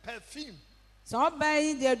expensive perfume.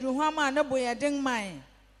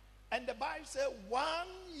 And the Bible says 1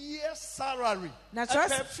 year's salary. A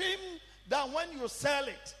perfume that when you sell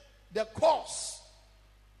it, the cost,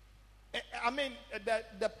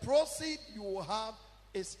 the proceed you will have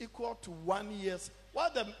is equal to 1 year's.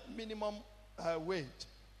 What's the minimum wage?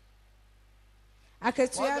 What's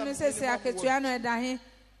the minimum wage?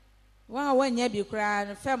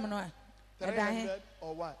 300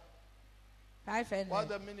 or what? 500. What's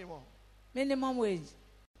the minimum? Minimum wage.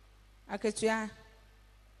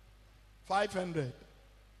 500.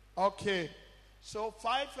 Okay. So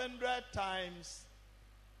 500 times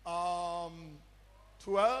 12,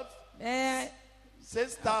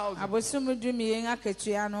 6,000.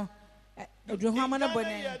 Do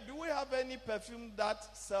we have any perfume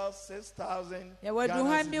that sells 6,000?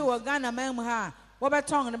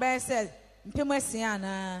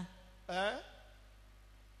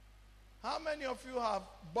 How many of you have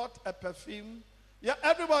bought a perfume? Yeah,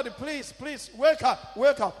 everybody, please, wake up.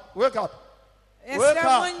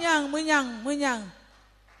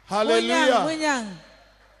 Hallelujah.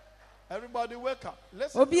 Everybody wake up.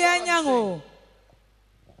 Listen to what I'm saying.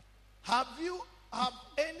 Have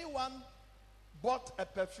anyone bought a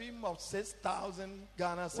perfume of 6,000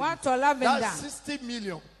 Ghana cedis? That's 60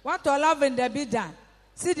 million. What all lavender be done?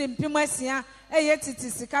 See the Pimasia,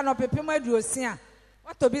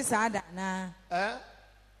 what to be sad now?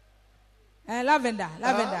 Lavender.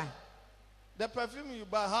 The perfume you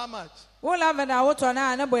buy, how much? Oh, lavender, what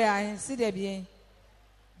on a boy, I see there be.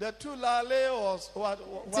 The two lale was what?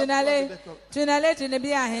 Tunale to the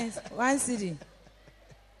beer, 1 city.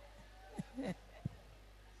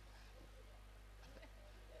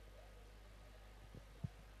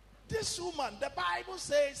 This woman, the Bible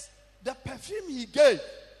says, the perfume he gave.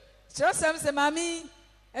 So some say, Mammy,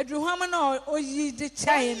 a Druhaman or ye the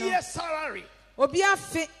China. 1 year's salary. Obia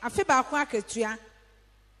a fiba quacketria.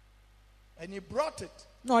 And he brought it.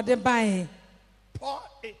 No, the buy. Pour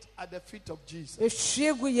it at the feet of Jesus. Then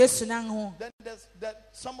there's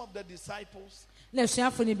some of the disciples. Let's share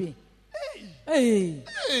for be. Hey.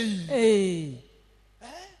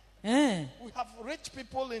 We have rich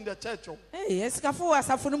people in the church. Hey, escafu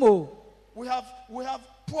asafunumo. We have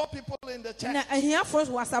poor people in the church.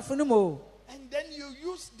 And then you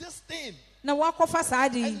use this thing. And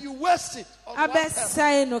you waste it on one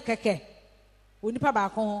person.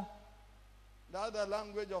 That's the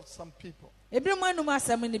language of some people. And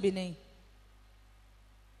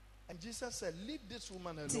Jesus said, leave this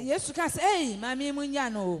woman alone. Hey,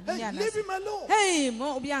 leave him alone.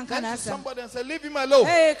 Turn to somebody and say, leave him alone.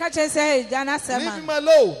 Leave him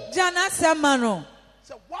alone.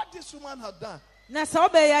 So what this woman had done, he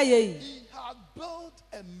had built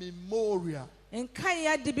a memorial.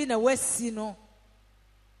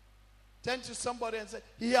 Turn to somebody and say,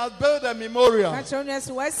 he has built a memorial.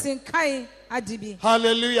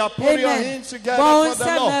 Hallelujah. Put your hands together for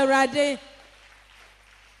the Lord.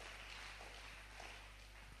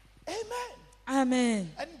 Amen.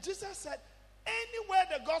 Amen. And Jesus said, anywhere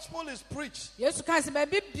the gospel is preached,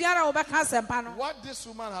 what this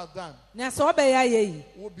woman has done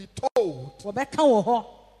will be told.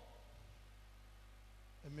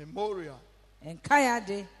 A memorial.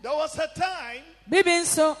 There was a time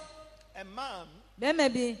a man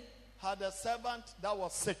had a servant that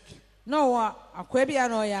was sick. And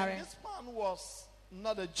this man was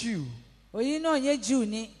not a Jew.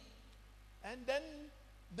 And then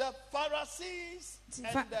the Pharisees and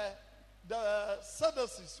the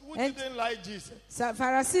Sadducees who didn't like Jesus,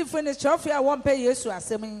 Pharisee ne kyerɛfo a wɔmpɛ Yesu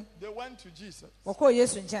asɛm yi, they went to Jesus wɔkɔɔ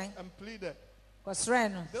Yesu nkyɛn, and pleaded,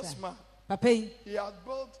 kɔsrɛɛ no this sɛ, man, papa yi, he has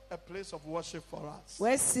built a place of worship for us.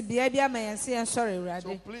 wɔasi bea bi ama yɛn sɛ yɛnsɔre So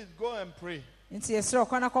Awurade. please go and pray. Nti yɛsrɛ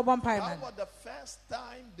ɔkɔ na kɔbɔ mpae ma That no. was the first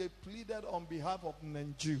time they pleaded on behalf of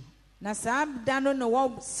Nanju. Na saa da no na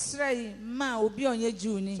wɔsrɛ ma obi a ɔnyɛ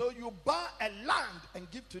Jew ni. So you buy a land and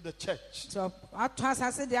give to the church. Nti ato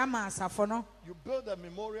asase de ama asafo no. You build a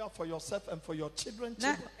memorial for yourself and for your children.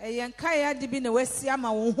 Na ɛyɛ nkae ade bi na wɔasi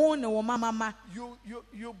ama wo ho ne wo mama. You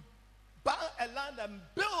buy a land and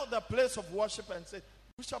build a place of worship and say,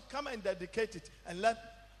 Bishop, come and dedicate it and let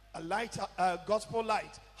a gospel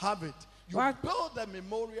light have it. You build a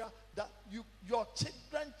memorial that your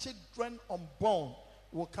children unborn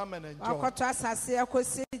will come and enjoy. Wakɔto asase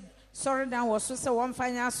akɔsi sɔre dan wɔ so sɛ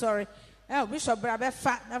wɔmfa nyɛ asɔre. Bishop bra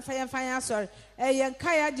bɛfa na fa yɛmfa nyɛ asɔre. Ɛyɛ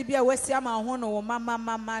nkae ade bi a wɔasi ama wo ho ne wo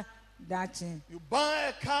mama daakye. You buy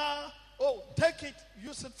a car, take it,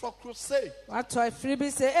 use it for crusade. Watɔ afiri bi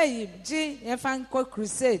sɛ, gye yɛmfa nkɔ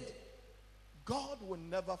crusade. God will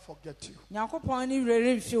never forget you. Nyankopɔn ne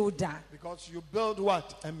werɛ remfi wo da. Because you build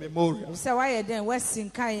what? A memorial. Sɛ woayɛ den woasi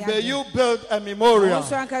nkae ade. May you build a memorial.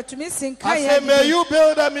 Nso anka tumi si I nkae say, ade may bi. you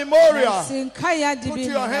build a memorial. Si nkae ade Put bi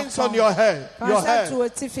your na hands Nyankopɔn. on your head. Your Fansa to head. wo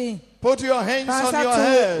tifi. Put your hands on Fansa your to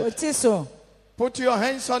wo head. ti so. Put your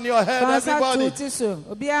hands on your head, Fansa to wo everybody. ti so.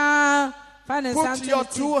 Obiara fa ne nsa Put to your ne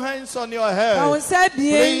ti. two hands on your Fa wo head. nsa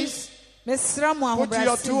bie. Please Mesrɛ mo put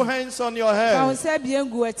your two ahobrɛase. hands on your Fa wo head. nsa bie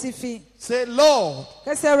gu atifi. Say, Lord,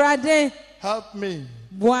 Kɛsɛ Awurade help me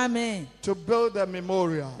boa me. to build a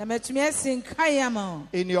memorial Na matumi asi nkae ama wo.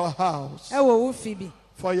 in your house Ɛwɔ wo fi bi.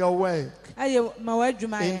 for your work. Ayɛ ma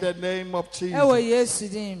w'adwuma In yɛ. the name of Ɛwɔ Jesus.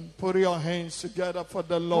 Yesu din. Put your hands together for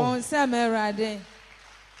the Wɔn Lord. nsa ma Awurade.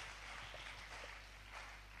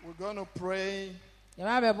 We're going to pray.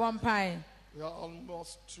 Yɛma bɛbɔ mpae. We are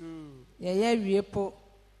almost through. Yɛyɛ wie po.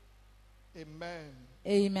 Amen.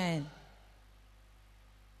 Amen.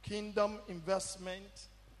 Kingdom investment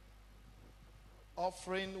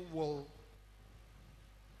offering will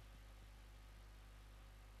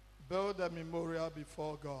build a memorial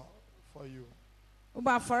before God for you.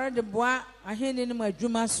 Woba afɔre de boa ahenni no mu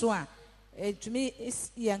adwuma so a etumi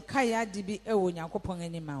yɛ nkae ade bi ɛwɔ Nyankopɔn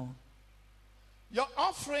anim a wo. Your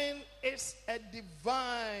offering is a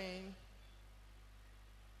divine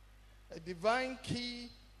key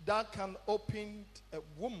that can open a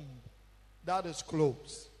womb that is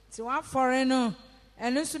closed. Ti w'afɔre no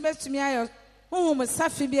ɛno nso bɛtumi ayɛ honhom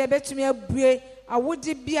safi bi a ɛbɛtumi abue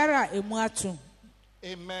awode biara a emu ato.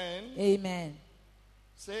 Amen. Amen.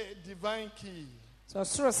 Say divine key. So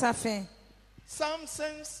ɔsoro safi.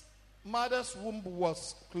 Samson's mother's womb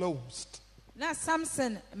was closed. Na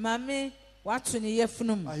Samson maame wato ne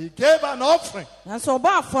yafunu mu. He gave an offering Nanso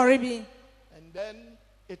ɔbɔ afɔre bi. and then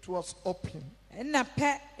it was open. Ɛna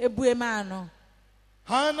pɛ ebue maa no.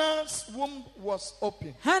 Hannah's womb was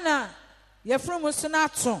open. Hana yafunu mu so na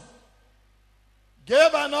ato.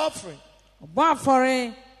 Gave an offering Ɔbɔ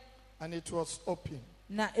afɔre and it was open.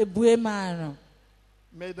 na ebue maa no.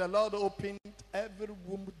 May the Lord open every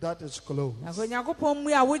womb that is closed. Na Nyankopɔn mu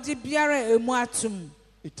a wodi biara a emu atum.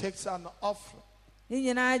 It takes an offering. Ne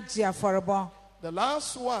nyinaa gye afɔrebɔ. The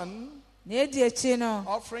last one, Na edi akyi no.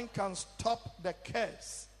 offering can stop the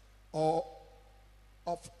curse or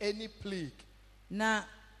of any plague. Na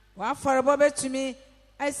w'afɔrebɔ bɛtumi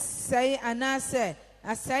asɛe anaasɛ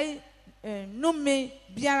asɛe nnome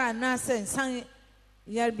biara anaasɛ nsan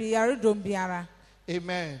yaredɔm biara.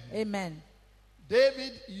 Amen. Amen.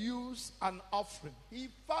 David used an offering. He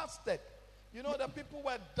fasted. You know, the people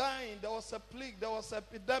were dying. There was a plague, there was an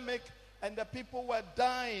epidemic, and the people were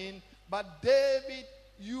dying. But David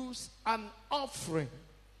used an offering.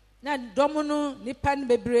 Na dɔm no nipa no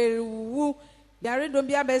bebree wu yaredɔm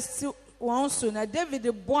bi abɛsi wɔn so na David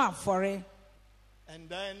bɔ afɔre. And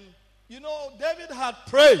then, you know, David had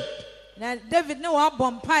prayed. Na David ne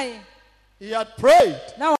wabɔ mpae. He had prayed,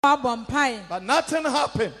 Na wabɔ mpae. but nothing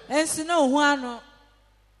happened. Ɛnso na ohu ano.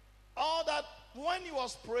 All that, when he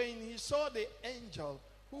was praying, he saw the angel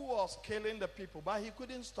who was killing the people, but he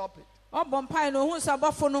couldn't stop it. Ɔbɔ mpae na ohu sɛ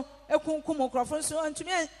abɔfo no ekunkum nkurɔfo nso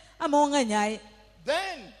ntumi ama wɔn anyae.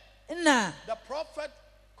 Then Na the prophet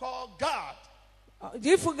called God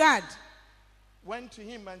diifu Gad went to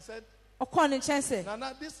him and said, ɔkɔɔ ne nkyɛn sɛ,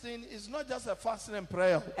 Nana, this thing is not just a fasting and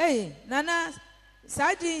prayer. "Ɛyi nana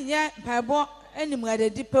saa di nyɛ mpaebɔ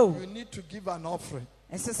animguadadi pe o. You need to give an offering.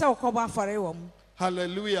 Ɛsɛ sɛ ɔkɔbɔ afɔre wɔ mu."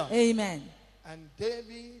 Hallelujah. Amen. And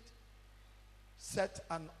David set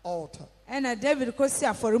an altar Ɛna David kɔsi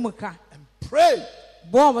afɔremuka and prayed,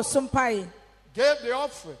 bɔɔ mo so mpae gave the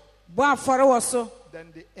offering, bɔ afɔre wɔ so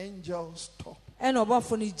then the angels stop. ɛna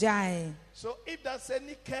ɔbɔfo no gyae. So if there's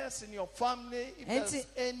any curse in your family, if Enti- there's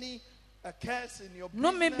any curse in your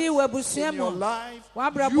Nnome business, bi wɔ abusua in your mu, life,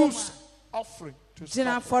 w'abrabɔ mu use offering to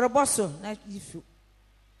gyina stop it. afɔrebɔ so na yifu.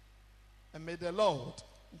 And may the Lord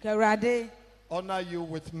Nka Awurade honor you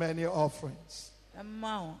with many offerings. ɛmma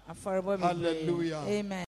wo afɔrebɔ bebree. Hallelujah. Amen.